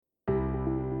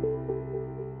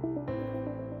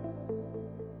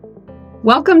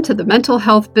Welcome to the Mental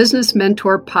Health Business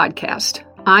Mentor Podcast.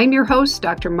 I'm your host,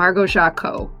 Dr. Margot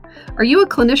Jacot. Are you a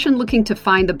clinician looking to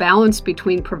find the balance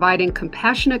between providing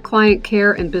compassionate client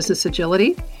care and business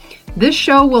agility? This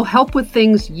show will help with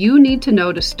things you need to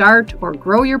know to start or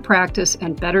grow your practice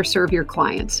and better serve your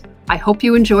clients. I hope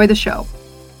you enjoy the show.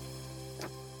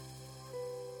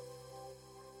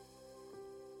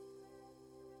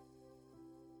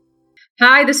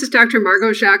 Hi, this is Dr.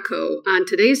 Margot Jacot. On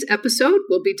today's episode,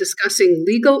 we'll be discussing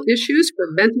legal issues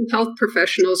for mental health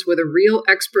professionals with a real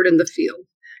expert in the field.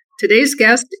 Today's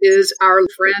guest is our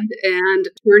friend and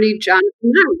attorney, Jonathan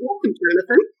Nye. Welcome,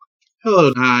 Jonathan.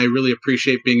 Hello. I really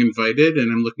appreciate being invited,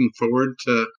 and I'm looking forward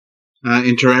to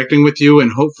interacting with you,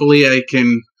 and hopefully I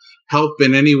can help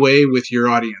in any way with your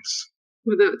audience.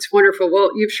 Well, that's wonderful.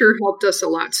 Well, you've sure helped us a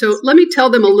lot. So let me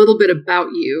tell them a little bit about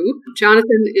you.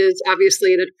 Jonathan is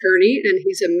obviously an attorney, and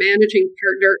he's a managing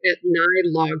partner at Nye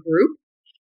Law Group.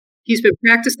 He's been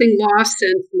practicing law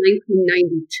since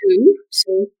 1992,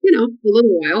 so, a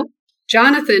little while.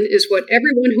 Jonathan is what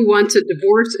everyone who wants a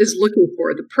divorce is looking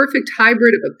for, the perfect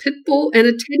hybrid of a pit bull and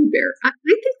a teddy bear. I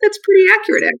think that's pretty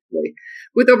accurate, actually.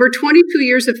 With over 22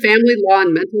 years of family law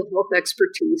and mental health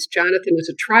expertise, Jonathan is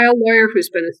a trial lawyer who's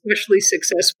been especially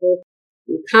successful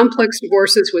in complex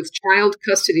divorces with child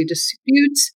custody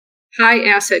disputes, high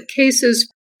asset cases,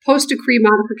 post-decree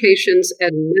modifications,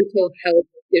 and mental health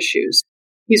issues.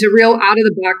 He's a real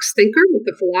out-of-the-box thinker with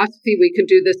the philosophy we can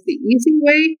do this the easy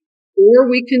way, or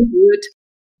we can do it the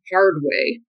hard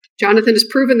way. Jonathan has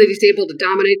proven that he's able to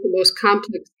dominate the most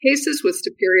complex cases with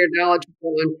superior knowledge of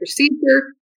law and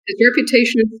procedure. His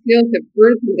reputation and skills have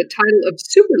earned him the title of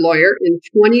super lawyer in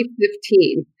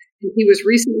 2015, and he was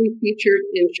recently featured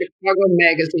in Chicago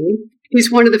Magazine.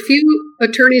 He's one of the few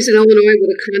attorneys in Illinois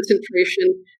with a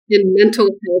concentration in mental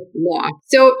health law.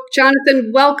 So,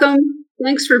 Jonathan, welcome.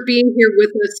 Thanks for being here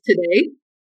with us today.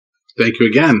 Thank you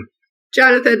again.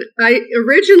 Jonathan, I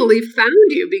originally found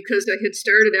you because I had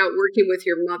started out working with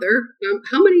your mother.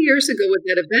 How many years ago would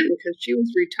that have been? Because she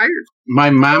was retired. My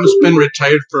mom's been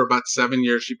retired for about 7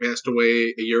 years. She passed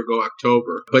away a year ago,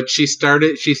 October. But she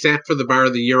sat for the bar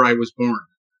the year I was born.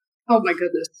 Oh, my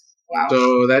goodness. Wow.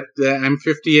 So I'm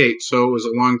 58, so it was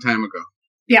a long time ago.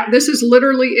 Yeah, this is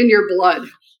literally in your blood.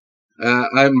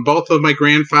 I'm both of my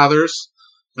grandfathers.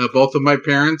 Both of my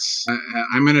parents.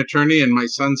 I'm an attorney, and my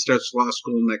son starts law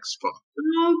school next fall.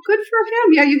 Oh, good for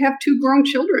him. Yeah, you have 2 grown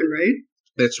children, right?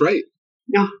 That's right.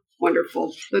 Yeah,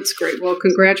 wonderful. That's great. Well,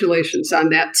 congratulations on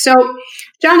that. So,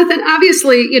 Jonathan,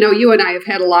 obviously, you and I have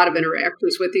had a lot of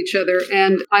interactions with each other,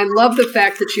 and I love the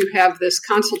fact that you have this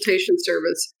consultation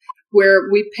service where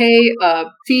we pay a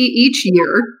fee each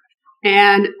year,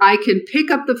 and I can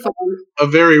pick up the phone. A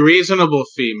very reasonable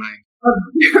fee, Mike.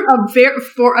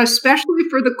 Especially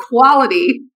for the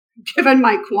quality, given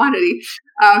my quantity,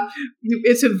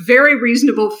 it's a very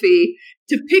reasonable fee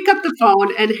to pick up the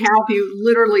phone and have you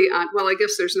literally on, well, I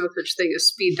guess there's no such thing as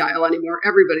speed dial anymore.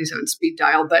 Everybody's on speed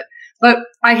dial, but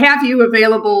I have you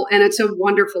available, and it's a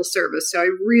wonderful service. So I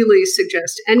really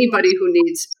suggest anybody who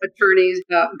needs attorney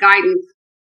guidance,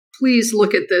 please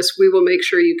look at this. We will make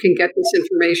sure you can get this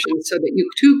information so that you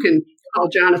too can call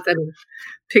Jonathan and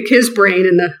pick his brain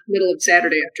in the middle of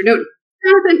Saturday afternoon.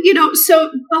 Jonathan,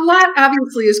 so a lot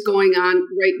obviously is going on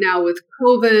right now with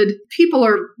COVID. People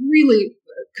are really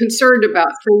concerned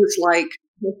about things like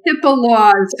the HIPAA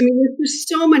laws. I mean, there's just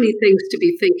so many things to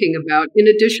be thinking about in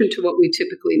addition to what we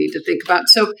typically need to think about.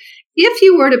 So if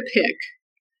you were to pick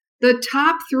the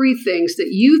top 3 things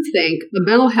that you think a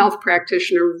mental health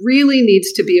practitioner really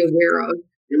needs to be aware of,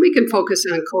 and we can focus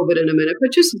on COVID in a minute,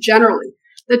 but just generally,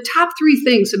 the top 3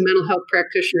 things a mental health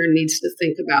practitioner needs to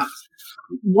think about.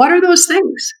 What are those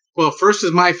things? Well, first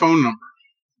is my phone number.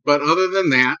 But other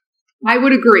than that, I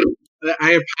would agree.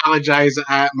 I apologize.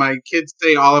 My kids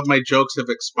say all of my jokes have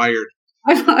expired.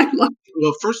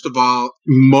 Well, first of all,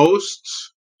 most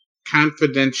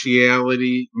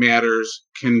confidentiality matters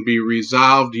can be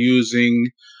resolved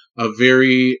using a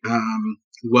very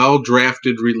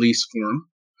well-drafted release form,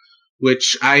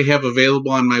 which I have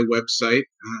available on my website,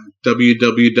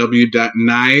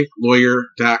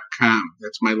 www.nylawyer.com.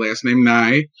 That's my last name,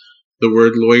 Nye, the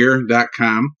word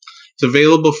lawyer.com. It's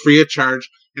available free of charge,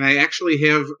 and I actually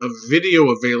have a video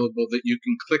available that you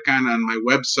can click on my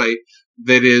website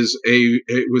that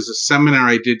it was a seminar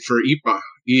I did for EAPA,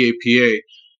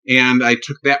 and I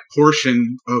took that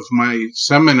portion of my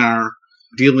seminar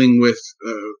dealing with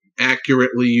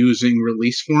accurately using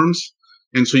release forms.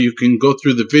 And so you can go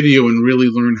through the video and really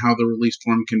learn how the release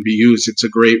form can be used. It's a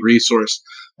great resource.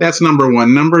 That's number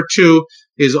 1. Number 2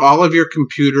 is all of your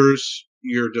computers,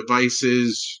 your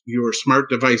devices, your smart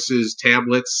devices,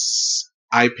 tablets,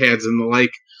 iPads and the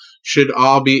like should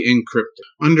all be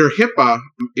encrypted. Under HIPAA,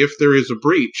 if there is a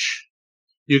breach,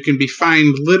 you can be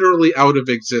fined literally out of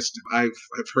existence. I've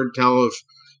heard tell of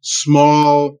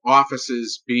small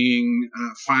offices being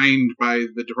fined by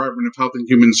the Department of Health and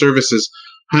Human Services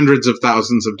hundreds of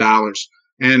thousands of dollars.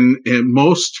 And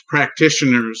most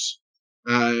practitioners,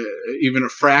 even a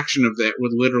fraction of that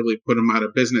would literally put them out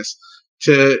of business.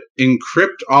 To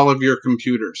encrypt all of your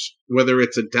computers, whether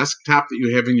it's a desktop that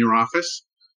you have in your office,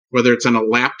 whether it's on a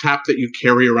laptop that you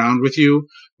carry around with you,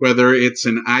 whether it's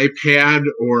an iPad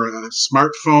or a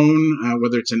smartphone,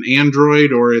 whether it's an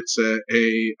Android or it's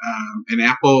an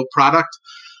Apple product,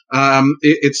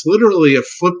 it's literally a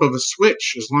flip of a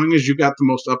switch. As long as you got the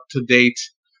most up-to-date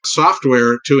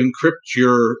software to encrypt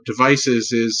your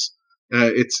devices,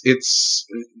 it's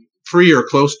free or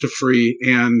close to free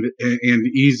and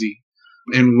easy.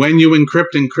 And when you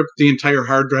encrypt the entire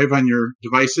hard drive on your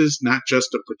devices, not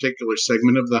just a particular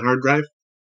segment of the hard drive.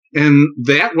 And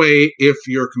that way, if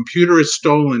your computer is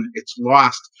stolen, it's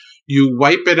lost, you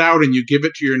wipe it out and you give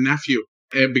it to your nephew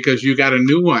because you got a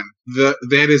new one.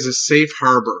 That is a safe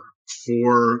harbor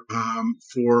for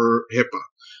HIPAA.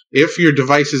 If your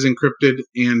device is encrypted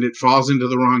and it falls into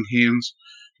the wrong hands,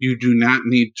 you do not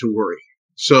need to worry.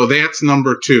 So that's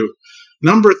number 2.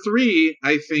 Number 3,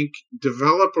 I think,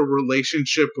 develop a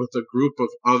relationship with a group of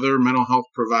other mental health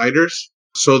providers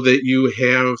so that you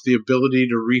have the ability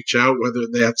to reach out, whether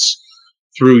that's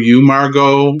through you,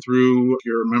 Margot, through if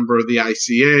you're a member of the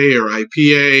ICA or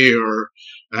IPA or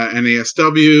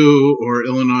NASW or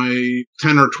Illinois,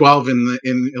 10 or 12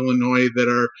 in Illinois that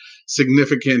are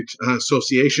significant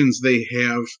associations. They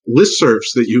have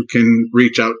listservs that you can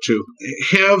reach out to.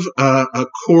 Have a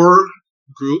core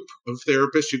group of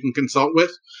therapists you can consult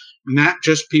with, not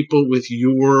just people with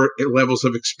your levels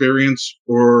of experience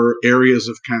or areas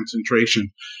of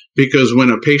concentration. Because when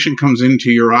a patient comes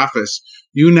into your office,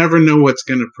 you never know what's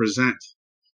going to present.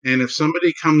 And if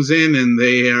somebody comes in and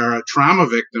they are a trauma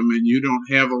victim and you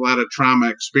don't have a lot of trauma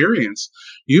experience,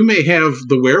 you may have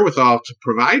the wherewithal to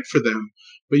provide for them,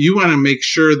 but you want to make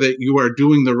sure that you are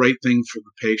doing the right thing for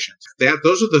the patient.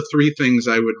 Those are the 3 things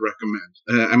I would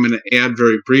recommend. I'm going to add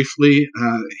very briefly,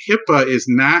 HIPAA is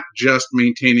not just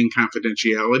maintaining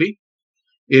confidentiality.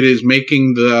 It is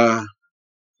making the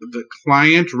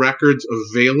client records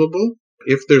available.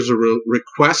 If there's a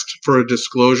request for a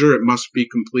disclosure, it must be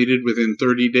completed within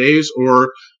 30 days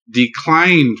or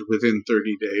declined within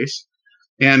 30 days.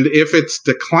 And if it's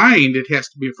declined, it has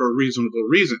to be for a reasonable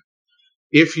reason.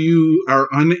 If you are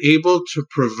unable to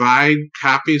provide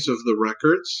copies of the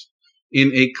records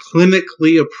in a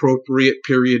clinically appropriate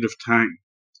period of time,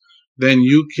 then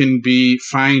you can be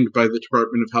fined by the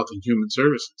Department of Health and Human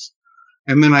Services.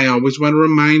 And then I always want to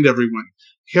remind everyone,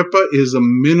 HIPAA is a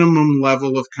minimum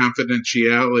level of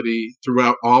confidentiality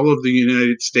throughout all of the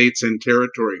United States and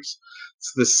territories.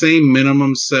 It's the same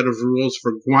minimum set of rules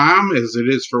for Guam as it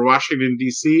is for Washington,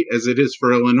 D.C., as it is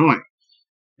for Illinois.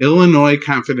 Illinois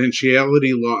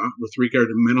confidentiality law with regard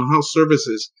to mental health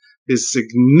services is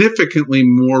significantly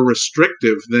more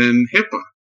restrictive than HIPAA.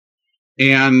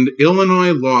 And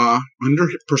Illinois law,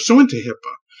 pursuant to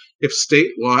HIPAA, if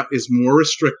state law is more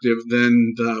restrictive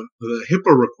than the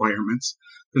HIPAA requirements,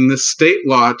 then the state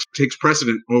law takes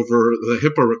precedent over the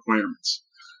HIPAA requirements.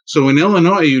 So in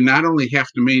Illinois, you not only have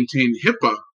to maintain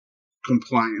HIPAA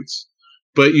compliance,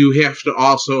 but you have to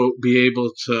also be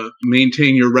able to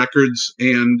maintain your records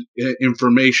and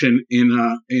information in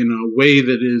a way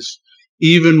that is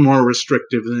even more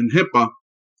restrictive than HIPAA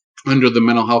under the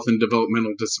Mental Health and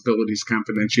Developmental Disabilities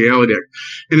Confidentiality Act.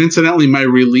 And incidentally, my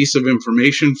release of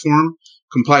information form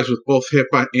complies with both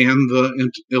HIPAA and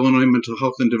the Illinois Mental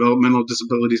Health and Developmental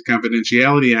Disabilities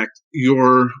Confidentiality Act.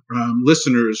 Your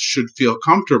listeners should feel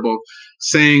comfortable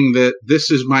saying that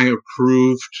this is my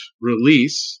approved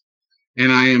release,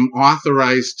 and I am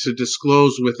authorized to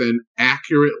disclose with an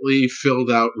accurately filled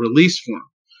out release form.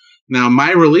 Now,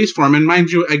 my release form, and mind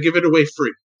you, I give it away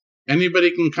free.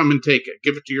 Anybody can come and take it.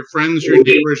 Give it to your friends, your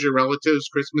neighbors, your relatives.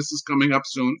 Christmas is coming up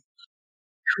soon.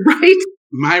 Right.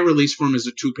 My release form is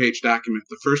a 2-page document.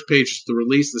 The first page is the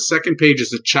release. The second page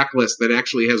is a checklist that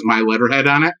actually has my letterhead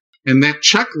on it. And that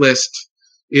checklist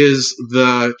is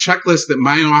the checklist that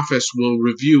my office will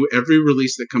review every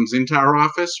release that comes into our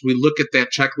office. We look at that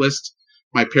checklist.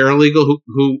 My paralegal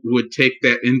who would take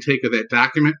that intake of that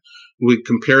document would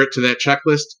compare it to that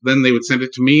checklist. Then they would send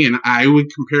it to me, and I would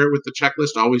compare it with the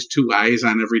checklist, always 2 eyes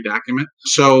on every document.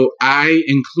 So I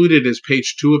include it as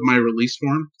page 2 of my release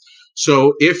form.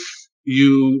 So if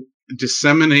you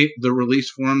disseminate the release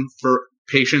form for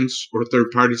patients or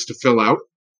third parties to fill out,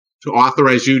 to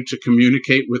authorize you to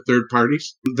communicate with third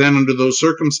parties. Then under those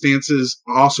circumstances,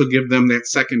 also give them that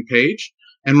second page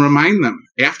and remind them,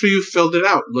 after you've filled it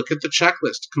out, look at the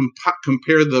checklist,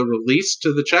 compare the release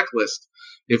to the checklist.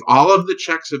 If all of the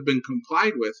checks have been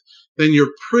complied with, then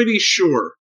you're pretty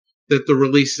sure that the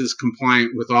release is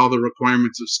compliant with all the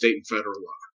requirements of state and federal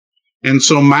law. And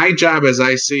so my job, as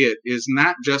I see it, is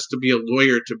not just to be a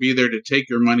lawyer, to be there to take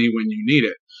your money when you need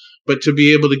it, but to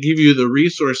be able to give you the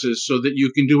resources so that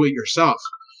you can do it yourself.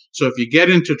 So if you get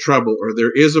into trouble or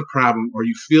there is a problem or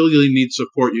you feel you need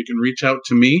support, you can reach out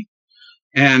to me.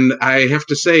 And I have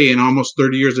to say, in almost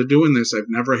 30 years of doing this, I've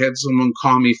never had someone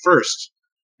call me first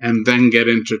and then get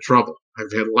into trouble.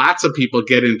 I've had lots of people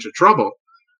get into trouble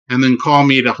and then call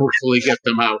me to hopefully get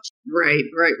them out. Right.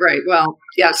 Well,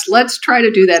 yes, let's try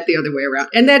to do that the other way around.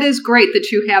 And that is great that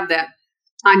you have that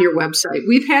on your website.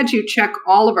 We've had you check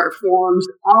all of our forms,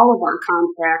 all of our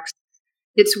contracts.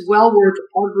 It's well worth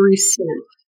every cent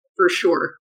for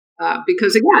sure.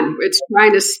 Because again, it's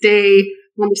trying to stay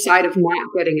on the side of not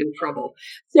getting in trouble.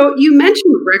 So you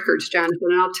mentioned records, Jonathan,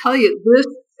 and I'll tell you, this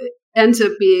ends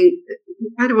up being,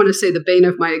 I don't want to say the bane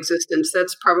of my existence.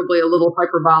 That's probably a little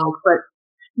hyperbolic, but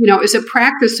as a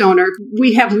practice owner,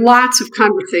 we have lots of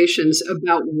conversations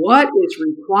about what is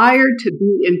required to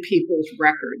be in people's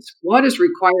records, what is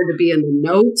required to be in the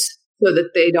notes so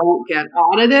that they don't get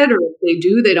audited, or if they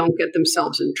do, they don't get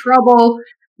themselves in trouble.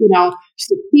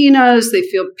 Subpoenas,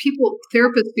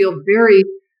 therapists feel very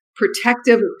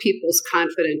protective of people's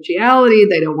confidentiality.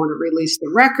 They don't want to release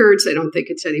the records. They don't think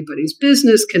it's anybody's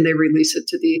business. Can they release it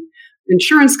to the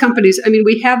insurance companies? I mean,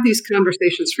 we have these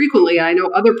conversations frequently. I know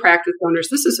other practice owners,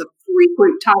 this is a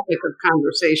frequent topic of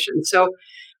conversation. So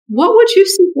what would you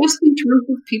suggest in terms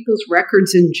of people's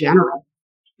records in general?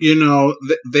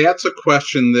 That's a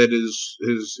question that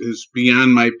is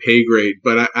beyond my pay grade,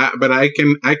 but I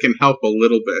can help a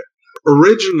little bit.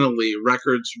 Originally,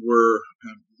 records were,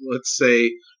 let's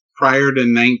say, prior to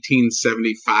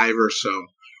 1975 or so,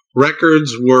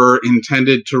 records were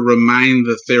intended to remind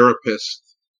the therapist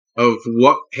of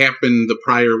what happened the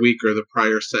prior week or the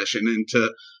prior session and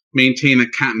to maintain a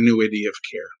continuity of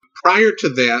care. Prior to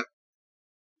that,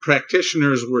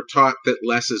 practitioners were taught that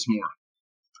less is more.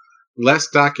 Less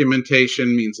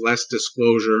documentation means less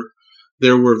disclosure.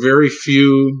 There were very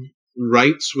few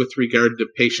rights with regard to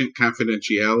patient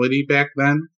confidentiality back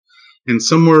then. And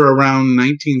somewhere around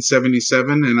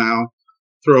 1977, and I'll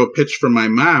throw a pitch for my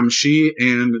mom, she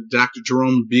and Dr.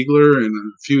 Jerome Biegler and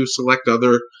a few select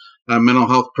other mental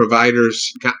health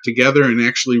providers got together and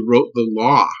actually wrote the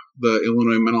law, the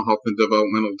Illinois Mental Health and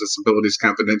Developmental Disabilities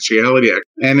Confidentiality Act.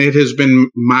 And it has been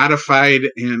modified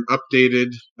and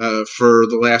updated for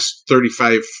the last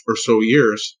 35 or so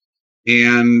years.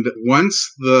 And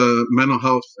once the Mental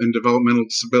Health and Developmental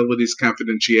Disabilities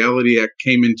Confidentiality Act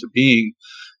came into being,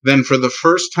 then for the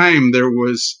first time there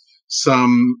was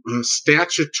some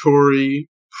statutory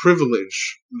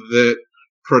privilege that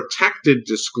protected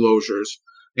disclosures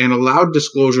and allowed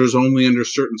disclosures only under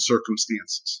certain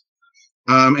circumstances.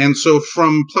 And so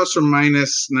from plus or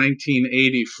minus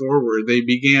 1980 forward, they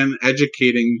began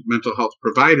educating mental health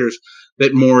providers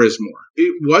that more is more.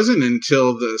 It wasn't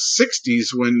until the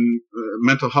 60s when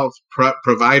mental health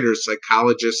providers,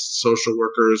 psychologists, social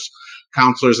workers,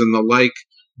 counselors, and the like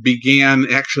began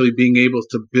actually being able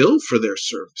to bill for their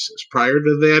services. Prior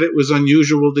to that, it was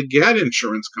unusual to get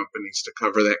insurance companies to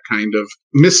cover that kind of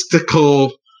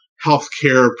mystical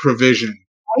healthcare provision.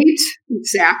 Right,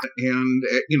 exactly. And,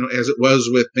 as it was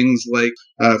with things like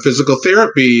physical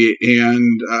therapy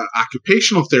and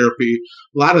occupational therapy,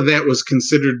 a lot of that was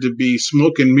considered to be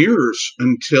smoke and mirrors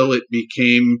until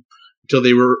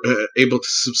they were able to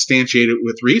substantiate it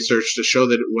with research to show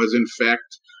that it was, in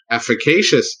fact,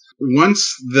 efficacious.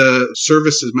 Once the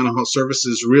services, mental health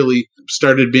services, really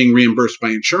started being reimbursed by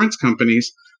insurance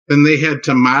companies, then they had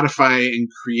to modify and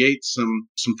create some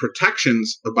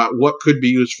protections about what could be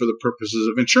used for the purposes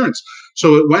of insurance.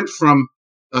 So it went from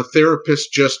a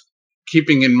therapist just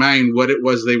keeping in mind what it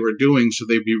was they were doing so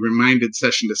they'd be reminded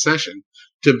session to session,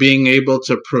 to being able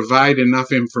to provide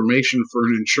enough information for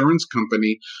an insurance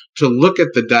company to look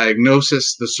at the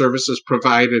diagnosis, the services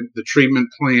provided, the treatment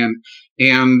plan,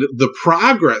 and the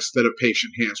progress that a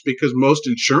patient has, because most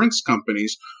insurance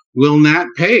companies will not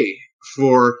pay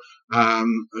for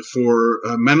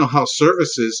mental health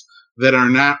services that are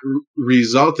not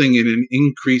resulting in an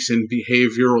increase in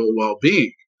behavioral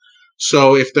well-being.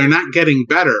 So if they're not getting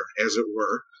better, as it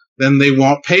were, then they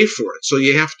won't pay for it. So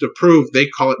you have to prove, they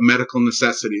call it medical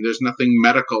necessity. There's nothing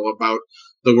medical about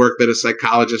the work that a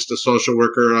psychologist, a social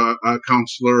worker, a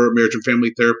counselor, a marriage and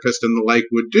family therapist, and the like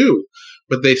would do,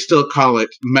 but they still call it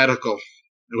medical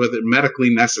whether medically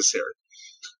necessary.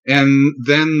 And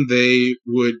then they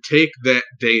would take that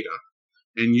data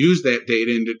and use that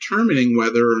data in determining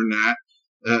whether or not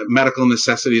medical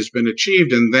necessity has been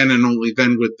achieved, and then and only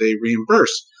then would they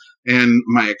reimburse. And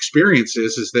my experience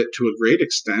is that to a great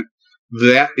extent,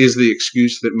 that is the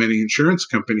excuse that many insurance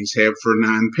companies have for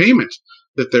non-payment,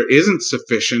 that there isn't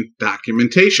sufficient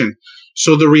documentation.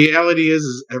 So the reality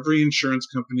is every insurance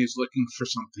company is looking for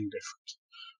something different.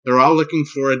 They're all looking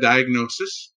for a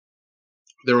diagnosis.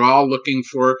 They're all looking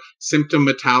for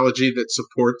symptomatology that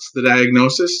supports the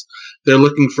diagnosis. They're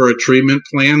looking for a treatment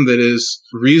plan that is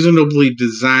reasonably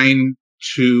designed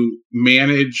to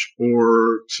manage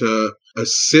or to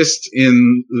assist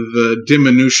in the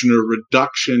diminution or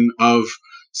reduction of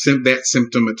that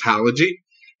symptomatology.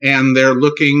 And they're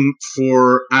looking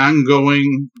for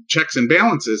ongoing checks and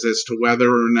balances as to whether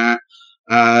or not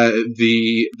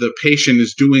the patient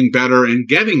is doing better and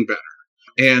getting better.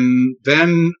 And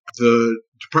then the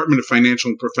Department of Financial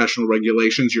and Professional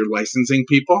Regulations, your licensing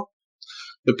people,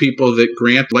 the people that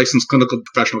grant licensed clinical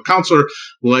professional counselor,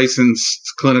 licensed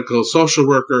clinical social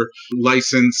worker,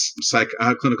 licensed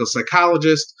clinical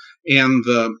psychologist, and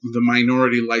the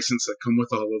minority license that come with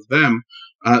all of them,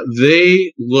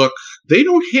 they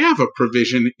don't have a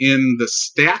provision in the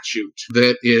statute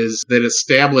that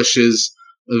establishes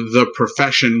the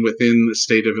profession within the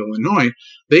state of Illinois.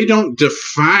 They don't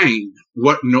define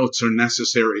what notes are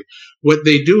necessary. What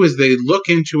they do is they look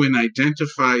into and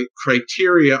identify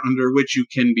criteria under which you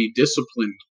can be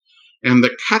disciplined. And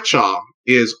the catch-all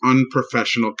is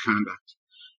unprofessional conduct.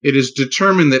 It is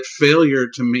determined that failure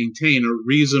to maintain a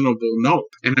reasonable note,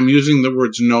 and I'm using the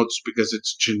words notes because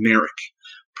it's generic,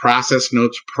 process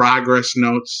notes, progress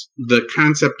notes. The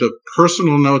concept of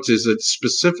personal notes is a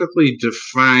specifically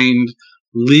defined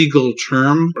legal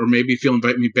term, or maybe if you'll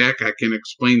invite me back, I can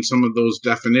explain some of those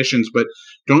definitions, but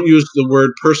don't use the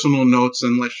word personal notes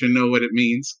unless you know what it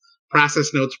means.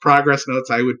 Process notes, progress notes,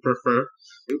 I would prefer.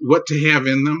 What to have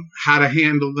in them, how to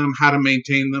handle them, how to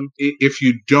maintain them. If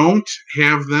you don't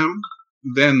have them,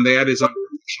 then that is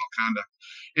unprofessional conduct.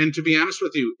 And to be honest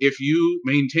with you, if you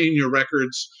maintain your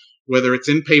records, whether it's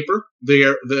in paper,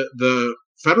 the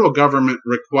federal government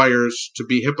requires to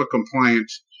be HIPAA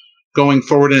compliant going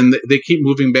forward, and they keep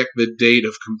moving back the date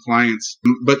of compliance.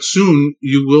 But soon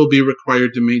you will be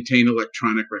required to maintain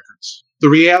electronic records. The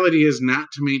reality is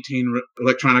not to maintain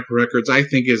electronic records, I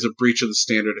think, is a breach of the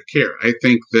standard of care. I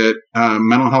think that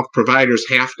mental health providers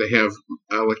have to have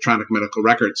electronic medical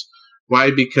records.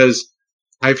 Why? Because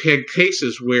I've had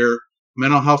cases where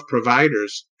mental health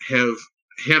providers have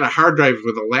had a hard drive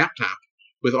with a laptop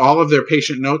with all of their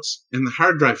patient notes, and the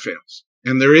hard drive fails.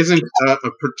 And there isn't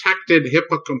a protected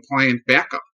HIPAA-compliant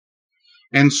backup.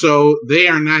 And so they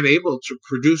are not able to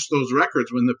produce those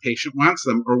records when the patient wants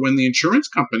them or when the insurance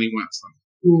company wants them.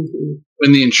 Mm-hmm.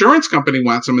 When the insurance company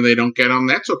wants them and they don't get them,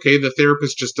 that's okay. The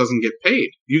therapist just doesn't get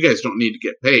paid. You guys don't need to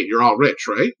get paid. You're all rich,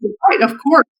 right? Right, of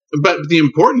course. But the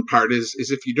important part is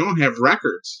if you don't have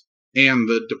records and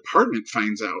the department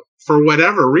finds out, for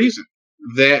whatever reason,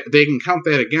 that they can count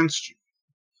that against you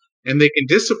and they can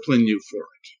discipline you for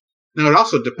it. Now, it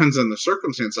also depends on the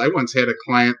circumstance. I once had a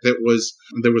client there was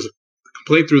a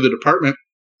complaint through the department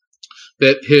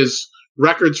that his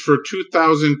records for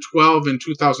 2012 and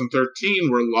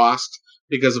 2013 were lost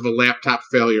because of a laptop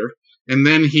failure. And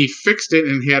then he fixed it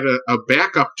and had a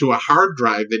backup to a hard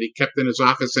drive that he kept in his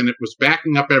office, and it was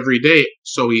backing up every day,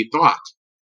 so he thought.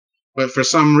 But for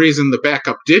some reason, the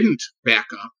backup didn't back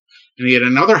up, and he had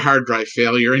another hard drive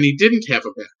failure, and he didn't have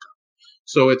a backup.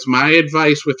 So it's my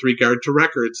advice with regard to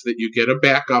records that you get a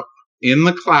backup in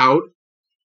the cloud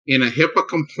in a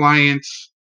HIPAA-compliant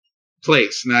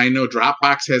place. Now, I know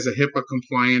Dropbox has a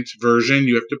HIPAA-compliant version.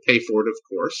 You have to pay for it, of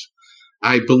course.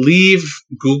 I believe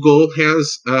Google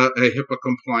has a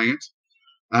HIPAA-compliant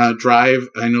drive.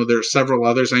 I know there are several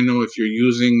others. I know if you're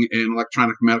using an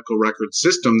electronic medical record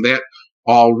system, that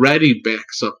already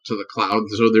backs up to the cloud,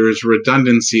 so there is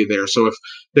redundancy there. So if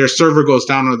their server goes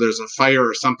down or there's a fire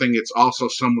or something, it's also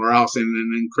somewhere else in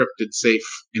an encrypted, safe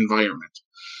environment.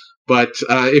 But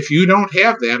if you don't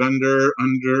have that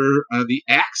under the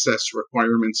access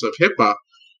requirements of HIPAA,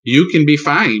 you can be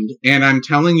fined. And I'm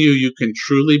telling you, you can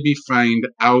truly be fined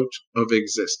out of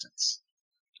existence.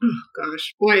 Oh,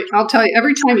 gosh. Boy, I'll tell you,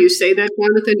 every time you say that,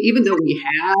 Jonathan, even though we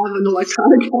have an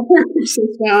electronic record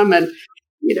system and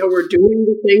we're doing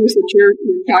the things that you're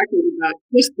talking about,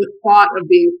 just the thought of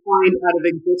being fined out of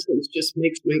existence just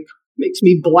makes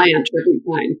me blanch every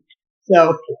time.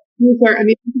 So these are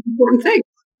important things.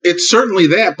 It's certainly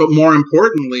that, but more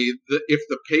importantly, if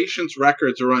the patient's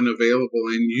records are unavailable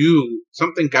and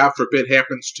something, God forbid,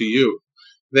 happens to you,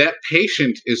 that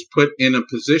patient is put in a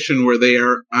position where they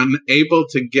are unable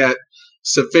to get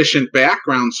sufficient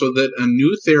background so that a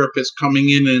new therapist coming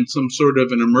in some sort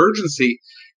of an emergency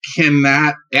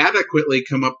cannot adequately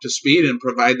come up to speed and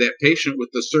provide that patient with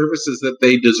the services that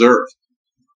they deserve.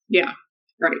 Yeah,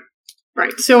 right.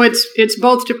 Right. So it's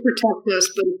both to protect us,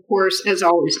 but of course, as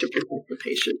always, to protect the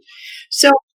patient.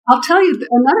 So I'll tell you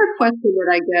another question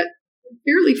that I get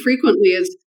fairly frequently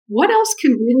is, what else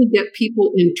can really get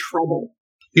people in trouble?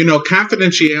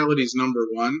 Confidentiality is number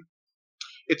one.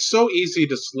 It's so easy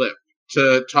to slip,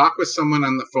 to talk with someone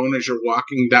on the phone as you're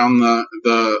walking down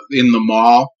in the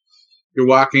mall. You're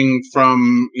walking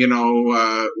from,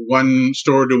 one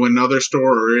store to another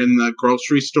store, or in the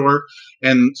grocery store,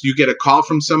 and you get a call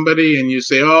from somebody and you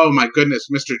say, oh my goodness,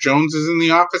 Mr. Jones is in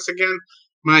the office again?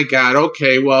 My God,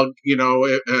 okay, well,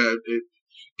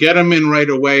 get him in right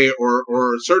away,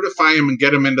 or certify him and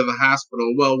get him into the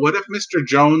hospital. Well, what if Mr.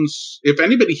 Jones, if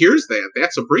anybody hears that,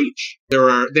 that's a breach.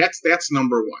 That's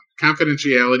number one.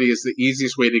 Confidentiality is the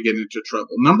easiest way to get into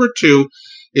trouble. Number two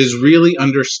is really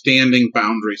understanding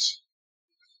boundaries.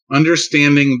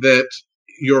 Understanding that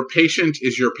your patient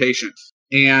is your patient.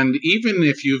 And even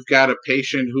if you've got a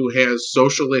patient who has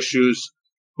social issues,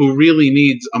 who really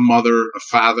needs a mother, a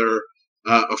father,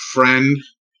 a friend,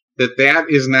 that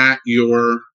is not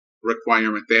your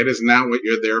requirement. That is not what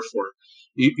you're there for.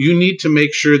 You need to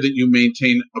make sure that you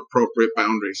maintain appropriate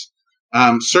boundaries.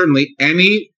 Certainly,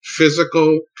 any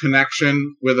physical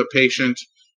connection with a patient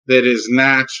that is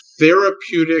not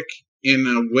therapeutic in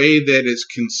a way that is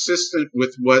consistent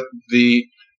with what the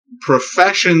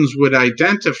professions would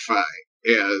identify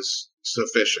as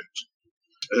sufficient.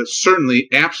 Certainly,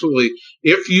 absolutely.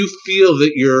 If you feel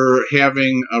that you're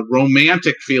having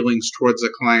romantic feelings towards a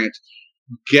client,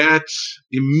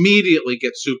 immediately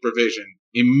get supervision.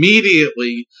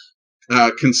 Immediately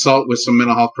consult with some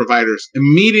mental health providers.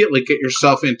 Immediately get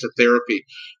yourself into therapy.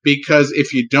 Because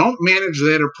if you don't manage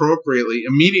that appropriately,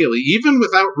 immediately, even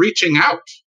without reaching out,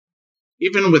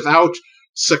 even without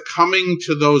succumbing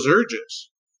to those urges,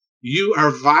 you are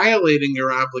violating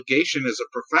your obligation as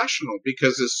a professional,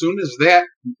 because as soon as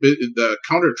the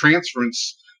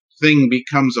countertransference thing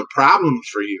becomes a problem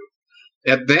for you,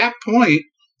 at that point,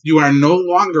 you are no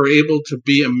longer able to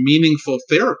be a meaningful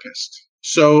therapist.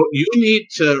 So you need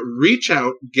to reach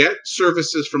out, get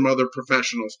services from other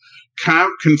professionals,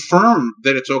 confirm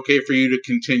that it's okay for you to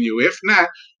continue. If not,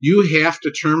 you have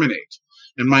to terminate.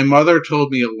 And my mother told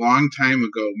me a long time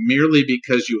ago, merely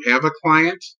because you have a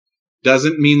client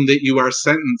doesn't mean that you are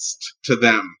sentenced to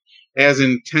them, as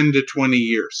in 10 to 20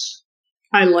 years.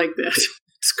 I like that.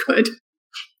 It's good.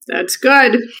 That's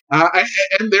good.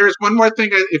 And there's one more thing.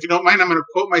 If you don't mind, I'm going to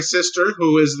quote my sister,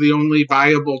 who is the only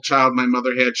viable child my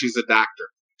mother had. She's a doctor.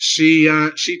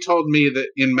 She told me that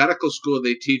in medical school,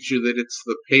 they teach you that it's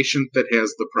the patient that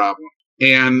has the problem.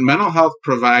 And mental health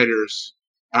providers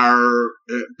are,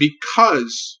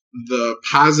 because the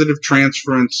positive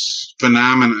transference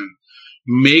phenomenon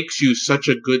makes you such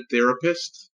a good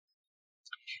therapist,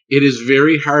 it is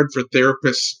very hard for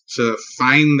therapists to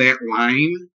find that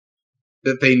line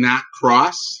that they not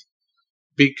cross,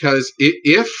 because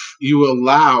if you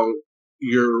allow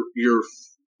your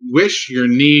wish, your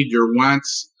need, your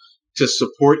wants to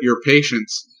support your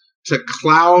patients to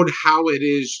cloud how it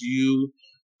is you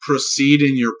proceed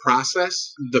in your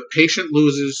process, the patient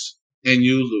loses and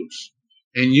you lose.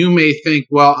 And you may think,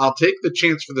 well, I'll take the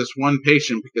chance for this one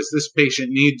patient because this patient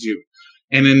needs you.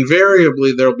 And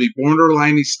invariably, there'll be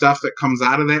borderline stuff that comes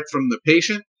out of that from the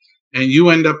patient, and you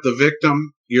end up the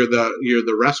victim. You're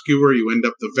the rescuer. You end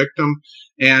up the victim.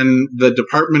 And the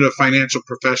Department of Financial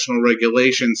Professional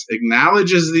Regulations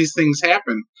acknowledges these things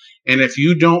happen. And if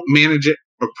you don't manage it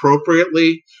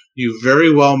appropriately, you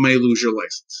very well may lose your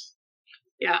license.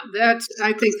 Yeah,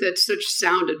 I think that's such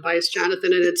sound advice,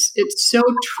 Jonathan, and it's so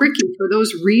tricky for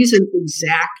those reasons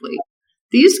exactly.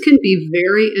 These can be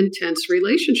very intense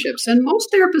relationships, and most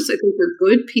therapists, I think, are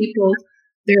good people.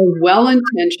 They're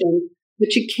well-intentioned,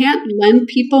 but you can't lend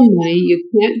people money. You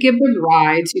can't give them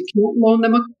rides. You can't loan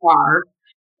them a car.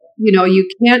 You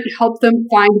can't help them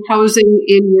find housing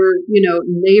in your,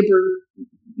 neighbor,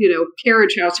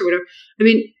 carriage house or whatever. I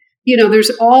mean,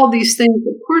 there's all these things.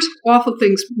 Of course, awful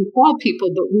things befall people,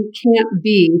 but we can't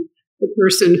be the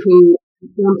person who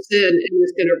jumps in and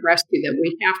is going to rescue them.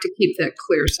 We have to keep that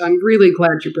clear. So I'm really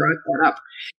glad you brought that up.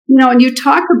 And you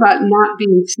talk about not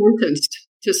being sentenced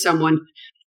to someone.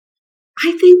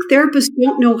 I think therapists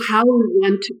don't know how and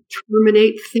when to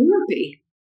terminate therapy.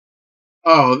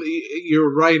 Oh,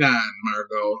 you're right on,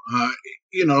 Margot.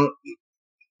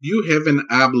 You have an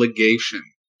obligation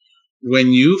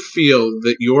when you feel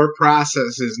that your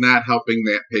process is not helping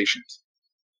that patient.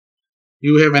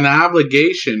 You have an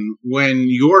obligation when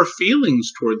your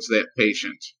feelings towards that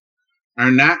patient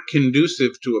are not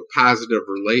conducive to a positive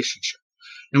relationship.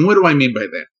 And what do I mean by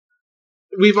that?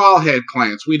 We've all had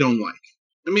clients we don't like.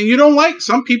 I mean, you don't like,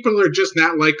 some people are just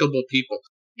not likable people.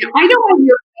 Yeah, I know I'm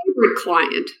your favorite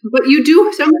client, but you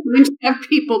do sometimes have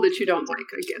people that you don't like.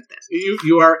 I get that.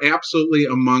 You are absolutely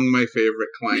among my favorite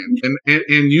clients.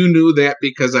 And you knew that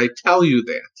because I tell you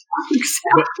that.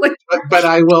 Exactly. But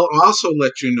I will also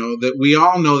let you know that we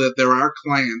all know that there are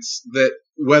clients that,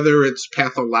 whether it's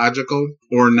pathological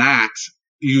or not,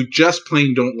 you just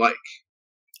plain don't like.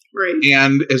 Right.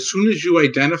 And as soon as you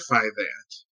identify that,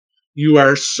 you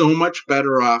are so much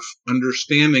better off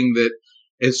understanding that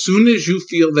as soon as you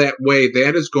feel that way,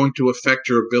 that is going to affect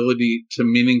your ability to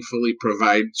meaningfully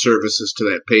provide services to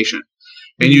that patient.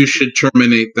 And you should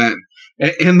terminate then.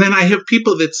 And then I have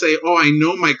people that say, oh, I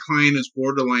know my client is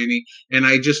borderline-y, and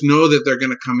I just know that they're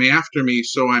going to come after me,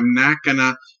 so I'm not going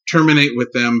to terminate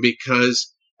with them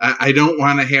because I don't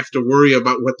want to have to worry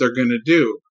about what they're going to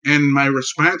do. And my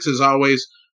response is always,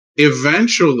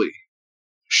 eventually,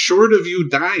 short of you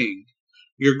dying,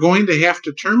 you're going to have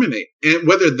to terminate. And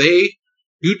whether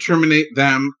you terminate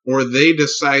them or they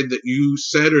decide that you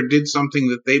said or did something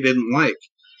that they didn't like.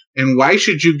 And why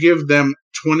should you give them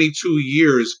 22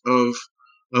 years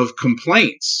of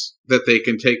complaints that they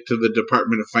can take to the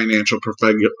Department of Financial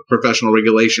Professional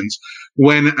Regulations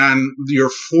when on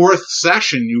your fourth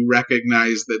session you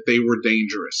recognize that they were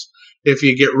dangerous? If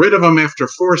you get rid of them after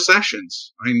 4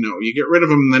 sessions, I know, you get rid of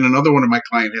them and then another one of my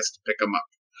clients has to pick them up.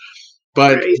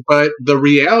 But the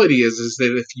reality is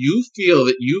that if you feel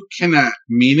that you cannot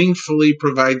meaningfully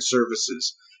provide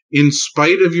services in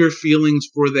spite of your feelings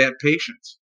for that patient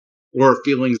or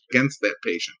feelings against that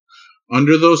patient,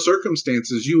 under those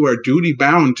circumstances, you are duty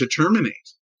bound to terminate.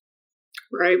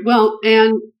 Right. Well,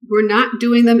 and we're not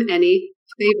doing them any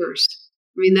favors.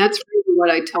 I mean, that's really what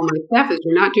I tell my staff is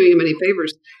we're not doing them any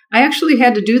favors. I actually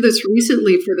had to do this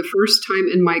recently for the first time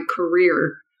in my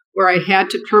career, where I had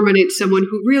to terminate someone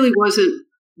who really wasn't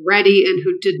ready and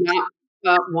who did not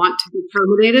want to be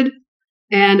terminated.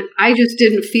 And I just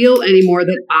didn't feel anymore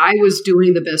that I was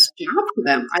doing the best job for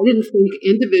them. I didn't think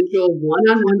individual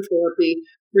one-on-one therapy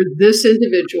for this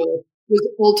individual was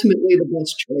ultimately the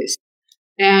best choice.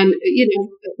 And,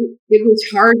 it was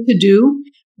hard to do.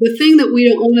 The thing that we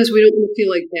don't want is we don't want to feel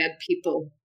like bad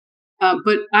people.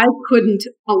 But I couldn't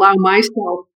allow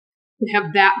myself to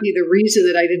have that be the reason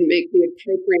that I didn't make the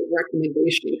appropriate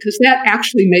recommendation, because that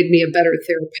actually made me a better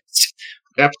therapist.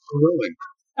 Absolutely.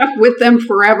 Stuck with them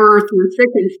forever through thick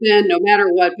and thin, no matter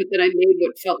what, but then I made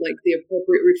what felt like the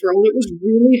appropriate referral. And it was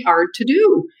really hard to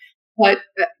do. But,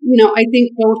 I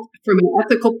think both from an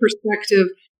ethical perspective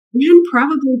and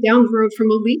probably down the road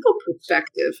from a legal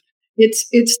perspective, it's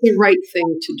the right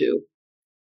thing to do.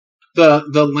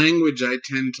 The language I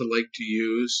tend to like to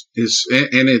use is,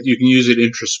 you can use it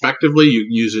introspectively, you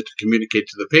can use it to communicate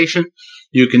to the patient,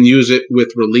 you can use it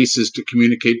with releases to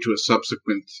communicate to a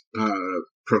subsequent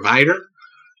provider,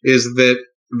 is that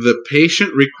the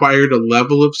patient required a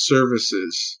level of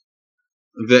services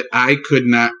that I could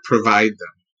not provide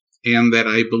them, and that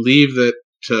I believe that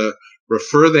to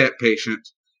refer that patient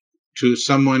to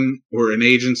someone or an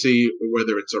agency,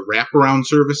 whether it's a wraparound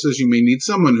services, you may need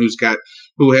someone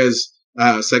who has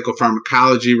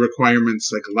psychopharmacology requirements,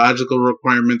 psychological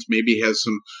requirements, maybe has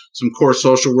some core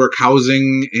social work,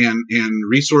 housing, and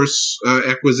resource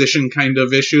acquisition kind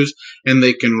of issues, and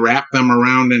they can wrap them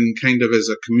around and kind of as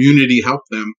a community help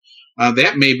them.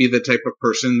 That may be the type of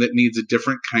person that needs a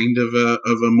different kind of a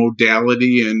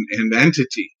modality and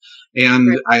entity. And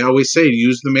right. I always say,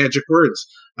 use the magic words.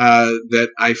 That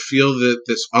I feel that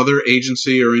this other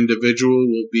agency or individual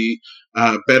will be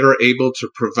better able to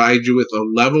provide you with a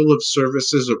level of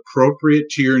services appropriate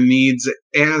to your needs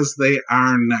as they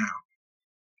are now.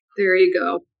 There you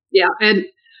go. Yeah, and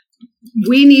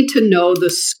we need to know the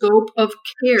scope of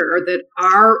care that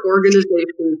our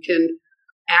organization can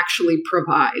actually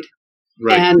provide.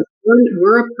 Right. And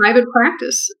we're a private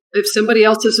practice. If somebody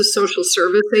else is a social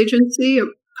service agency, a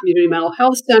community mental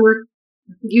health center,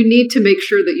 you need to make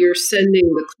sure that you're sending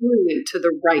the client to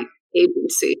the right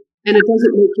agency, and it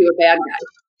doesn't make you a bad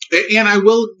guy. And I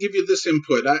will give you this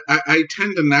input. I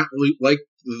tend to not like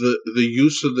the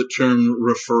use of the term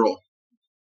referral,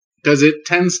 because it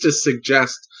tends to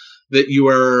suggest that you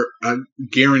are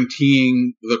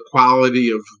guaranteeing the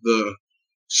quality of the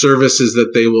services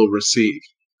that they will receive.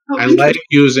 I like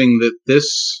using that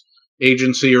this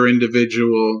agency or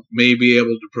individual may be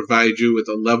able to provide you with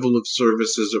a level of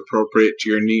services appropriate to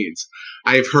your needs.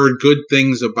 I've heard good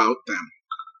things about them.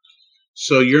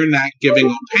 So you're not giving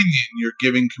opinion, you're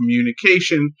giving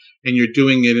communication, and you're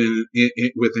doing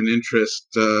it with an interest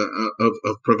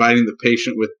of providing the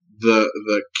patient with the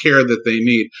care that they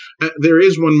need. There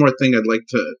is one more thing I'd like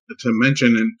to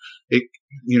mention, and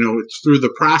it's through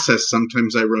the process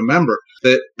sometimes I remember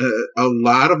that a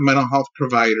lot of mental health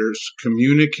providers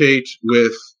communicate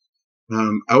with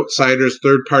outsiders,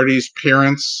 third parties,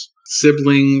 parents,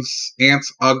 siblings,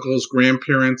 aunts, uncles,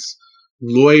 grandparents,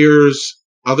 lawyers,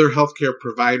 other healthcare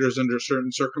providers under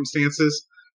certain circumstances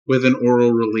with an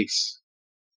oral release.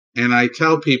 And I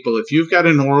tell people, if you've got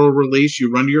an oral release,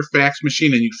 you run to your fax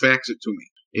machine and you fax it to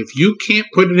me. If you can't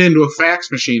put it into a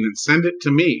fax machine and send it to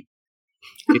me,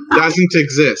 it doesn't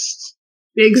exist.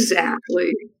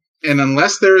 Exactly. And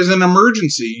unless there is an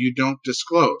emergency, you don't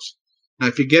disclose. Now,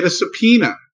 if you get a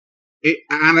subpoena,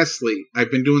 honestly,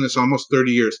 I've been doing this almost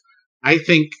 30 years. I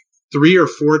think 3 or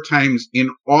 4 times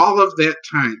in all of that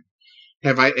time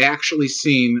have I actually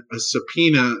seen a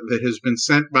subpoena that has been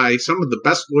sent by some of the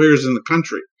best lawyers in the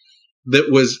country that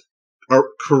was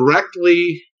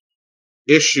correctly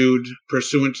issued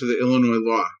pursuant to the Illinois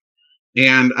law.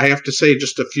 And I have to say,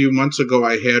 just a few months ago,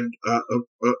 I had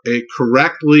a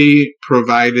correctly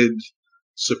provided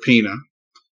subpoena,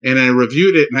 and I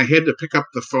reviewed it, and I had to pick up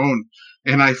the phone,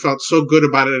 and I felt so good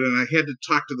about it, and I had to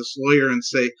talk to this lawyer and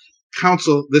say,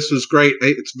 counsel, this was great.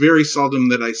 It's very seldom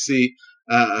that I see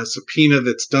a subpoena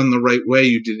that's done the right way.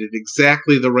 You did it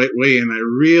exactly the right way, and I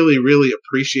really, really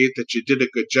appreciate that you did a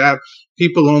good job.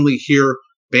 People only hear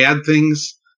bad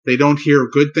things. They don't hear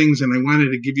good things, and I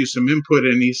wanted to give you some input.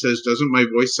 And he says, doesn't my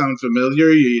voice sound familiar?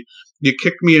 You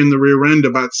kicked me in the rear end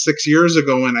about 6 years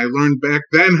ago, and I learned back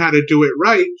then how to do it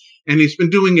right, and he's been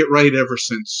doing it right ever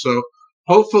since. So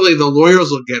hopefully the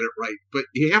lawyers will get it right. But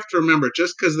you have to remember,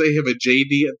 just because they have a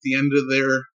JD at the end of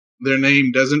their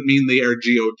name doesn't mean they are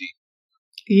GOD.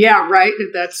 Yeah, right.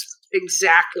 That's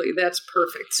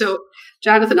perfect. So,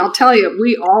 Jonathan, I'll tell you,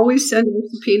 we always send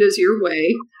subpoenas your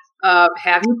way.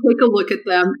 Have you take a look at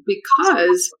them,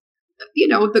 because,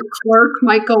 the clerk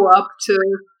might go up to,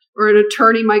 or an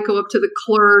attorney might go up to the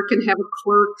clerk and have a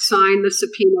clerk sign the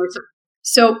subpoena.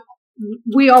 So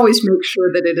we always make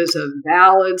sure that it is a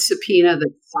valid subpoena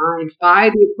that's signed by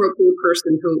the appropriate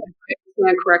person who, if I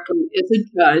understand correctly, is a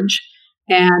judge.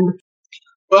 And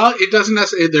well, it doesn't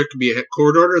necessarily. There could be a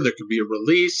court order. There could be a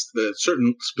release. The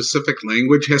certain specific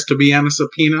language has to be on a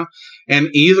subpoena,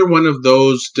 and either one of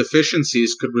those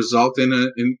deficiencies could result in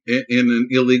an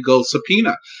illegal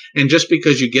subpoena. And just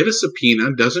because you get a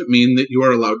subpoena doesn't mean that you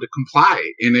are allowed to comply.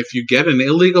 And if you get an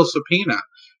illegal subpoena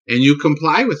and you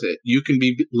comply with it, you can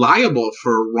be liable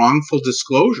for wrongful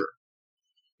disclosure.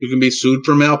 You can be sued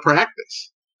for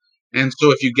malpractice. And so,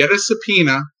 if you get a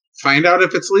subpoena, find out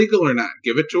if it's legal or not.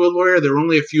 Give it to a lawyer. There are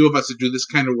only a few of us that do this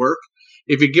kind of work.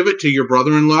 If you give it to your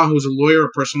brother-in-law who's a lawyer, a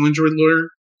personal injury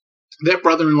lawyer, that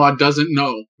brother-in-law doesn't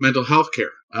know mental health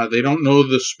care. They don't know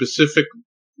the specific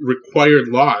required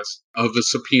laws of a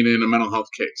subpoena in a mental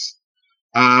health case.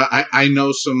 I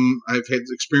know I've had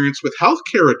experience with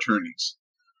healthcare attorneys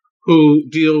who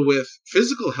deal with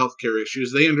physical healthcare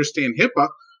issues. They understand HIPAA,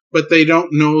 but they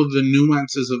don't know the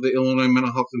nuances of the Illinois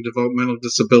Mental Health and Developmental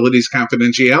Disabilities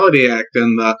Confidentiality Act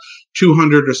and the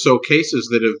 200 or so cases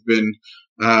that have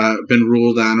been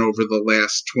ruled on over the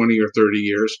last 20 or 30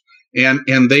 years.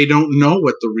 And they don't know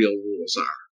what the real rules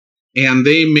are. And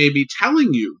they may be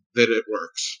telling you that it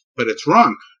works, but it's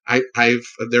wrong.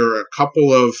 There are a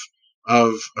couple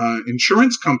of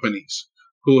insurance companies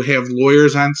who have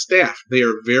lawyers on staff. There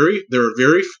are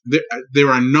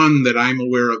none that I'm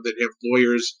aware of that have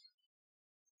lawyers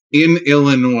in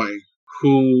Illinois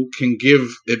who can give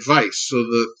advice. So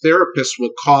the therapist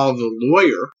will call the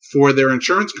lawyer for their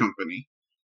insurance company,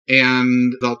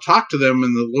 and they'll talk to them,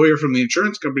 and the lawyer from the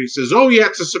insurance company says, oh, yeah,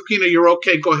 it's a subpoena. You're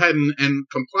okay. Go ahead and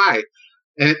comply.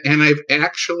 And I've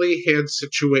actually had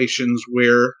situations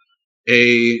where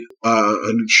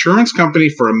an insurance company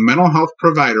for a mental health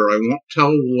provider, I won't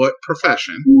tell what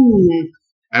profession,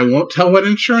 I won't tell what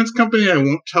insurance company, I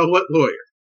won't tell what lawyer,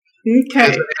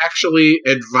 has actually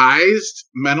advised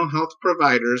mental health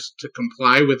providers to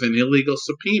comply with an illegal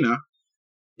subpoena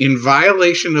in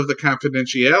violation of the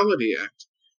Confidentiality Act.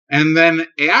 And then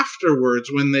afterwards,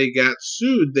 when they got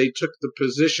sued, they took the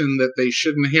position that they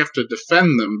shouldn't have to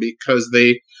defend them because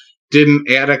they didn't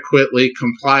adequately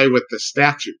comply with the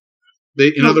statute.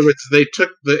 In other words, they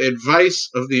took the advice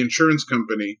of the insurance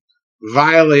company,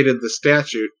 violated the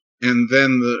statute, and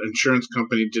then the insurance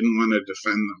company didn't want to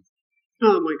defend them.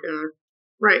 Oh, my God.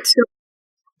 Right. So,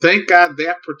 thank God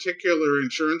that particular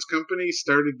insurance company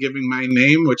started giving my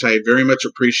name, which I very much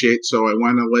appreciate. So I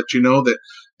want to let you know that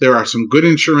there are some good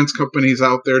insurance companies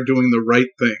out there doing the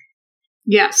right thing.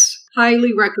 Yes,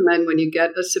 highly recommend when you get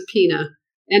a subpoena,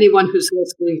 anyone who's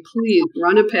listening, please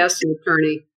run it past an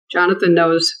attorney. Jonathan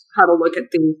knows how to look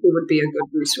at things. It would be a good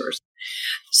resource.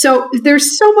 So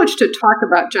there's so much to talk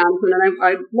about, Jonathan, and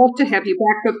I'd love to have you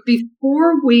back. But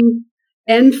before we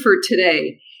end for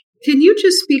today, can you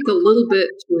just speak a little bit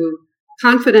to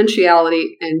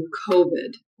confidentiality and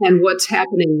COVID and what's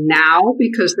happening now?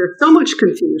 Because there's so much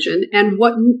confusion, and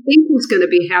what you think is going to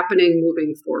be happening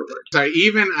moving forward.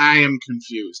 Even I am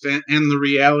confused. And the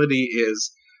reality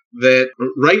is that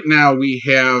right now we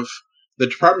have the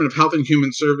Department of Health and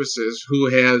Human Services, who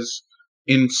has,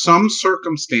 in some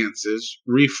circumstances,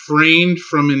 refrained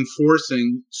from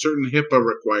enforcing certain HIPAA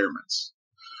requirements.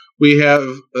 We have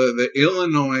the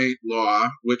Illinois law,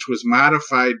 which was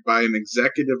modified by an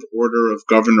executive order of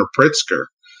Governor Pritzker,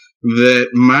 that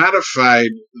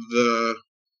modified the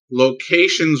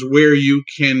locations where you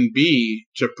can be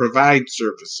to provide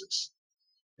services.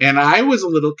 And I was a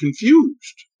little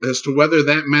confused as to whether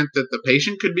that meant that the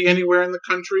patient could be anywhere in the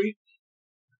country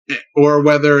or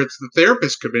whether it's the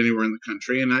therapist could be anywhere in the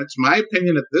country. And that's my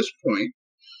opinion at this point,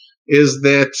 is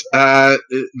that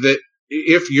that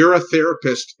if you're a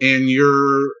therapist and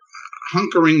you're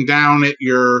hunkering down at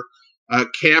your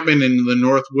cabin in the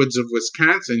north woods of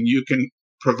Wisconsin, you can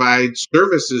provide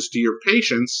services to your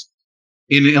patients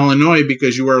in Illinois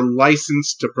because you are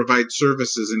licensed to provide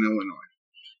services in Illinois.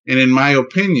 And in my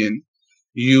opinion,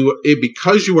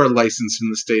 because you are licensed in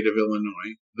the state of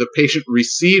Illinois, the patient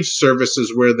receives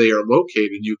services where they are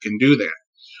located. You can do that.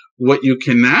 What you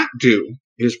cannot do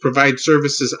is provide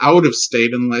services out of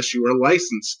state unless you are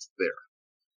licensed there.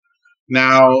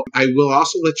 Now, I will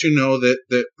also let you know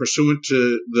that pursuant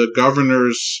to the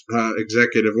governor's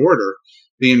executive order,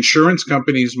 the insurance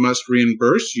companies must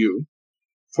reimburse you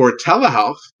for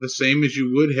telehealth the same as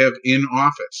you would have in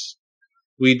office.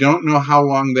 We don't know how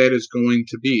long that is going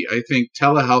to be. I think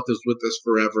telehealth is with us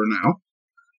forever now.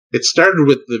 It started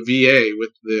with the VA,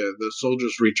 with the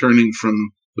soldiers returning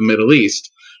from the Middle East,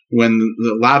 when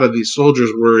a lot of these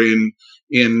soldiers were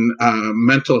in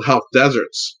mental health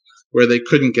deserts where they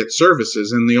couldn't get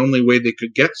services, and the only way they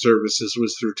could get services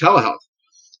was through telehealth.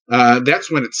 That's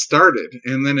when it started.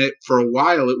 And then for a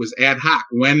while, it was ad hoc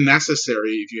when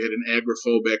necessary. If you had an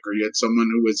agoraphobic or you had someone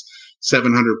who was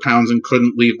 700 pounds and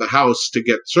couldn't leave the house to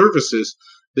get services,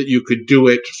 that you could do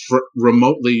it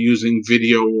remotely using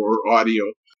video or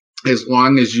audio, as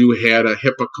long as you had a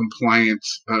HIPAA compliant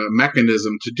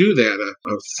mechanism to do that,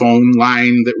 a phone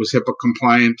line that was HIPAA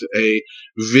compliant, a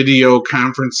video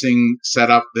conferencing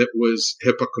setup that was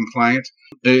HIPAA compliant,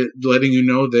 letting you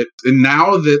know that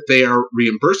now that they are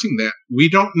reimbursing that, we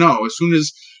don't know. As soon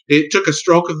as it took a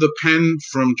stroke of the pen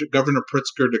from Governor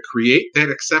Pritzker to create that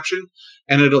exception,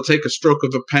 and it'll take a stroke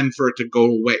of a pen for it to go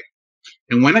away.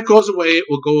 And when it goes away, it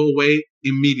will go away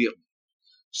immediately.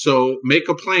 So make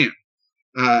a plan.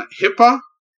 HIPAA,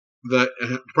 the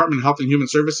Department of Health and Human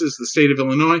Services, the state of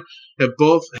Illinois, have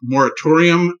both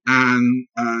moratorium on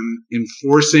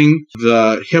enforcing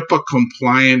the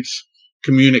HIPAA-compliant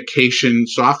communication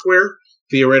software.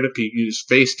 Theoretically, you can use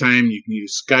FaceTime, you can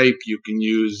use Skype, you can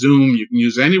use Zoom, you can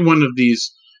use any one of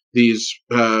these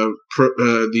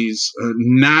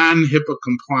non-HIPAA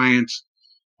compliant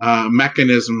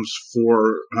mechanisms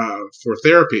for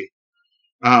therapy.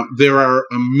 There are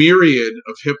a myriad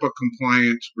of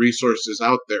HIPAA-compliant resources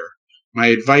out there. My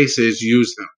advice is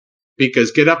use them,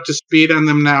 because get up to speed on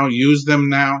them now, use them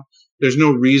now. There's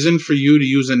no reason for you to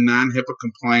use a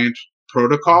non-HIPAA-compliant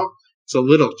protocol. It's a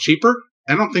little cheaper.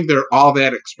 I don't think they're all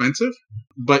that expensive,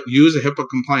 but use a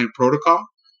HIPAA-compliant protocol.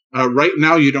 Right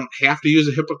now, you don't have to use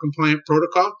a HIPAA-compliant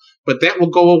protocol, but that will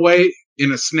go away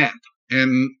in a snap,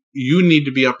 and you need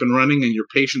to be up and running, and your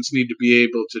patients need to be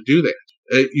able to do that.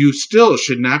 You still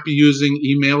should not be using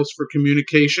emails for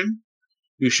communication.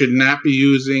 You should not be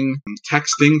using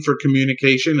texting for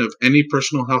communication of any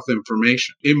personal health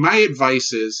information. My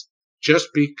advice is,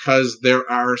 just because there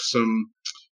are some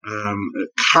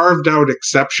carved out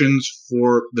exceptions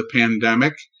for the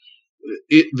pandemic,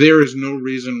 there is no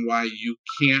reason why you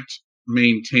can't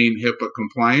maintain HIPAA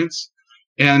compliance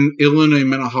and Illinois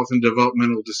Mental Health and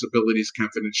Developmental Disabilities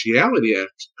Confidentiality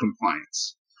Act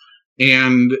compliance.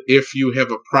 And if you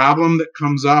have a problem that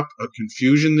comes up, a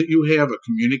confusion that you have, a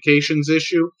communications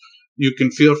issue, you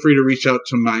can feel free to reach out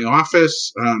to my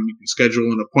office. You can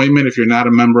schedule an appointment if you're not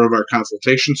a member of our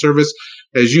consultation service.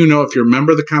 As you know, if you're a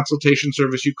member of the consultation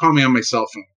service, you call me on my cell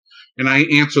phone, and I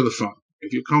answer the phone.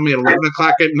 If you call me at 11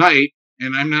 o'clock at night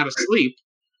and I'm not asleep,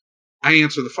 I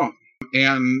answer the phone.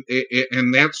 And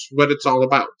that's what it's all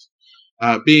about,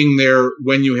 being there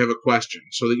when you have a question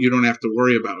so that you don't have to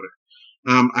worry about it.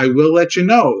 I will let you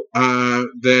know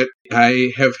that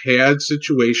I have had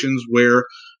situations where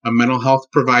a mental health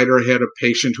provider had a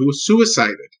patient who was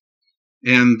suicided,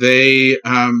 and they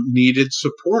needed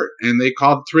support, and they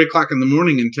called 3:00 in the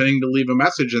morning intending to leave a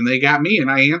message, and they got me, and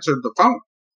I answered the phone.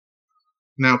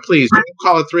 Now, please don't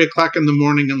call at 3:00 in the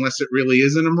morning unless it really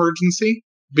is an emergency,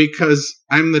 because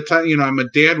I'm I'm a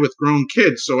dad with grown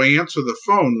kids, so I answer the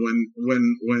phone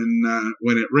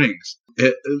when it rings.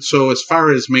 So as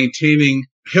far as maintaining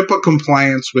HIPAA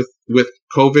compliance with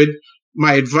COVID,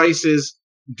 my advice is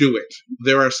do it.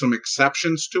 There are some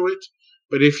exceptions to it,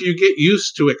 but if you get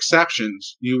used to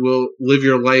exceptions, you will live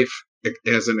your life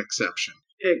as an exception.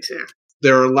 Exactly.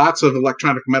 There are lots of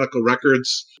electronic medical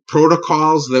records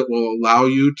protocols that will allow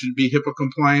you to be HIPAA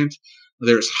compliant.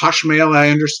 There's Hushmail,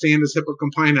 I understand, is HIPAA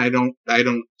compliant. I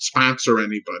don't sponsor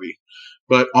anybody,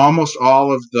 but almost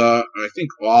all of the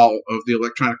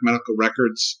electronic medical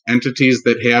records entities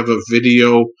that have a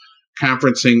video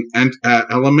conferencing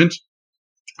element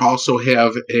also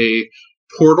have a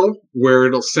portal where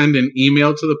it'll send an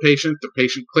email to the patient. The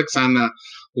patient clicks on the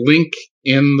link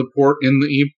in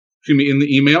the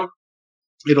email.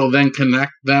 It'll then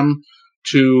connect them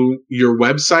to your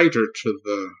website or to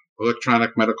the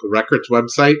electronic medical records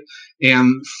website.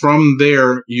 And from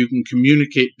there, you can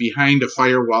communicate behind a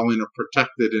firewall in a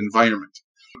protected environment.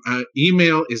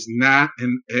 Email is not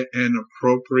an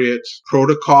appropriate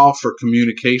protocol for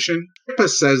communication. HIPAA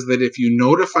says that if you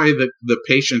notify the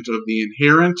patient of the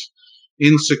inherent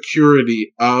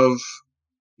insecurity of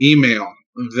email,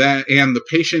 and the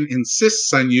patient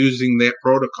insists on using that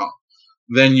protocol,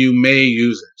 then you may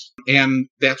use it. And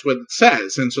that's what it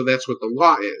says. And so that's what the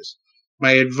law is.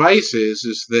 My advice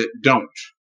is that don't.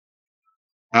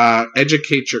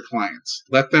 Educate your clients.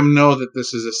 Let them know that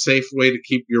this is a safe way to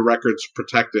keep your records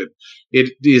protected.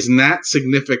 It is not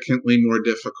significantly more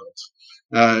difficult.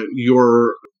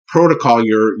 Your protocol,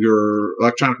 your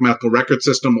electronic medical record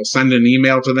system will send an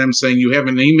email to them saying you have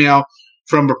an email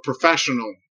from a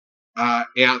professional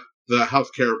at the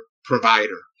healthcare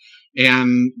provider.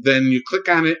 And then you click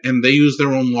on it, and they use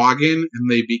their own login, and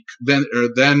they are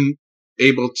then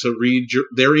able to read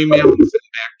their email and send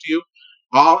it back to you,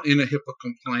 all in a HIPAA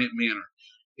compliant manner.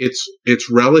 It's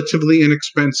relatively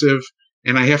inexpensive,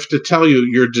 and I have to tell you,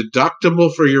 your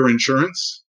deductible for your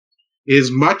insurance is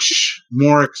much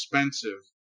more expensive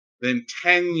than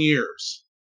 10 years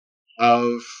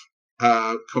of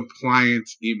compliant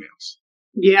emails.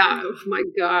 Yeah, oh my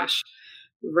gosh.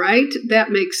 Right? That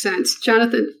makes sense.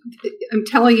 Jonathan, I'm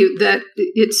telling you that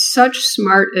it's such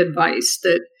smart advice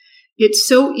that it's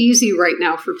so easy right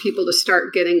now for people to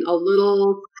start getting a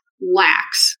little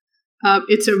lax.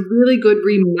 It's a really good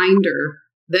reminder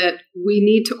that we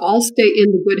need to all stay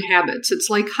in the good habits. It's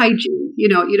like hygiene. You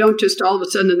don't just all of a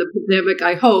sudden in the pandemic,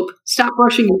 I hope, stop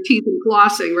brushing your teeth and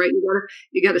flossing, right?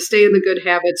 You got to stay in the good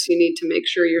habits. You need to make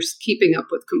sure you're keeping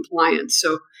up with compliance.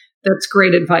 So that's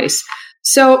great advice.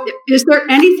 So is there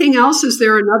anything else? Is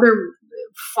there another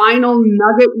final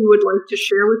nugget you would like to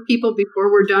share with people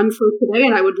before we're done for today?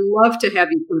 And I would love to have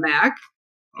you come back.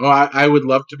 Oh, I would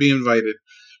love to be invited.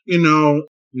 99%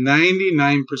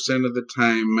 of the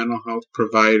time, mental health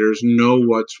providers know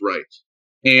what's right.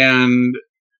 And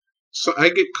so I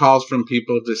get calls from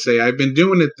people to say, I've been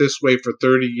doing it this way for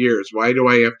 30 years. Why do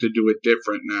I have to do it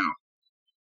different now?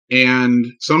 And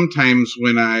sometimes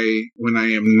when I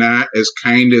am not as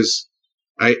kind as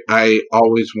I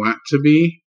always want to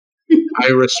be, I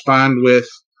respond with,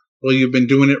 well, you've been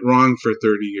doing it wrong for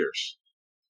 30 years.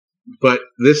 But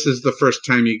this is the first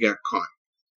time you got caught.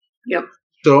 Yep.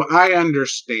 So I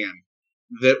understand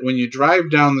that when you drive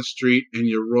down the street and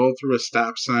you roll through a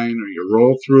stop sign or you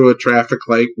roll through a traffic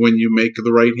light when you make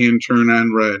the right-hand turn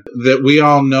on red, that we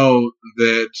all know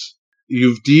that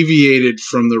you've deviated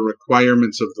from the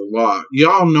requirements of the law. You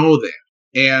all know that.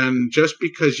 And just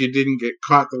because you didn't get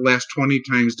caught the last 20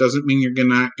 times doesn't mean you're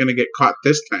not going to get caught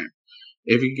this time.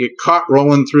 If you get caught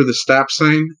rolling through the stop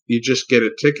sign, you just get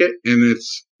a ticket, and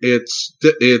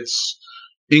it's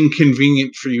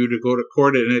inconvenient for you to go to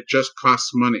court, and it just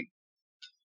costs money.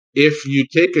 If you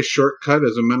take a shortcut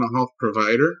as a mental health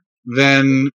provider,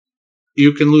 then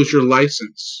you can lose your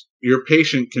license. Your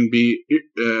patient can be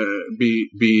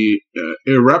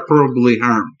irreparably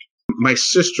harmed. My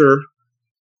sister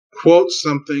quotes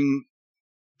something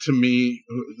to me.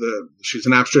 She's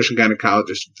an obstetrician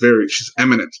gynecologist, she's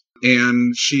eminent,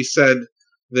 and she said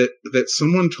that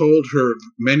someone told her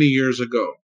many years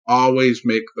ago, always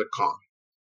make the call.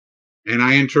 And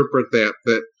I interpret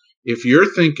that if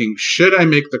you're thinking, should I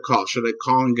make the call? Should I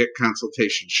call and get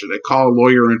consultation? Should I call a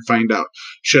lawyer and find out?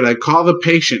 Should I call the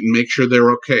patient and make sure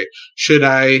they're okay? Should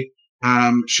I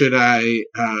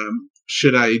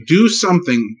do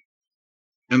something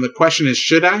And the question is,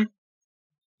 should I?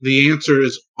 The answer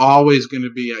is always going to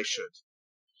be I should.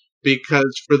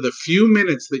 Because for the few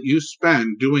minutes that you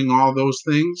spend doing all those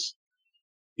things,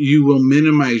 you will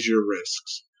minimize your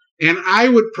risks. And I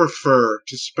would prefer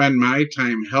to spend my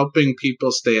time helping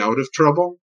people stay out of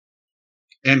trouble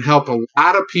and help a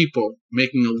lot of people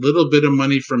making a little bit of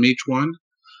money from each one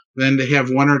than to have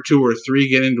one or two or three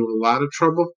get into a lot of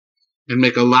trouble and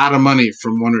make a lot of money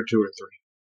from one or two or three.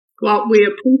 Well, we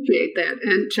appreciate that.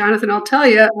 And Jonathan, I'll tell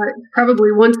you,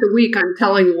 probably once a week, I'm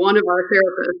telling one of our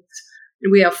therapists,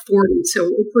 and we have 40, so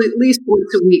it's at least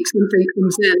once a week something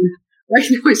comes in. Right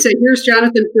now I say, here's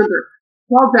Jonathan's number.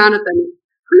 Call Jonathan.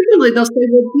 Frequently they'll say,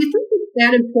 well, do you think it's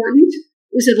that important?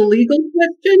 Is it a legal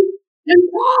question? And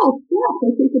call. Yes, I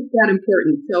think it's that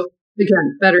important. So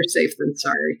again, better safe than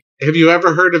sorry. Have you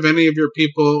ever heard of any of your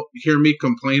people hear me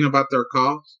complain about their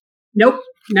calls? Nope,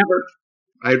 never.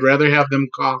 I'd rather have them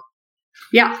call.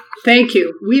 Yeah, thank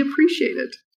you. We appreciate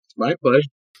it. My pleasure.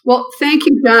 Well, thank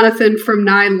you, Jonathan from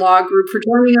Nye Law Group, for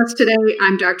joining us today.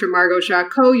 I'm Dr. Margot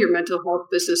Jacot, your mental health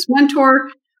business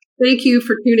mentor. Thank you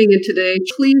for tuning in today.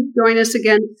 Please join us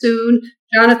again soon.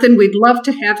 Jonathan, we'd love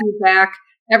to have you back.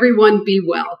 Everyone be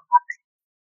well.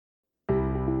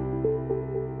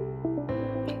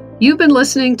 You've been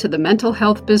listening to the Mental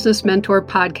Health Business Mentor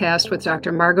podcast with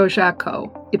Dr. Margot Jacot.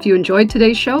 If you enjoyed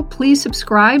today's show, please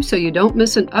subscribe so you don't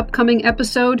miss an upcoming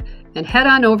episode, and head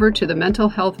on over to the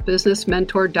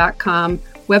mentalhealthbusinessmentor.com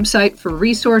website for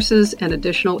resources and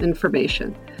additional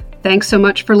information. Thanks so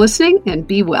much for listening, and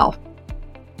be well.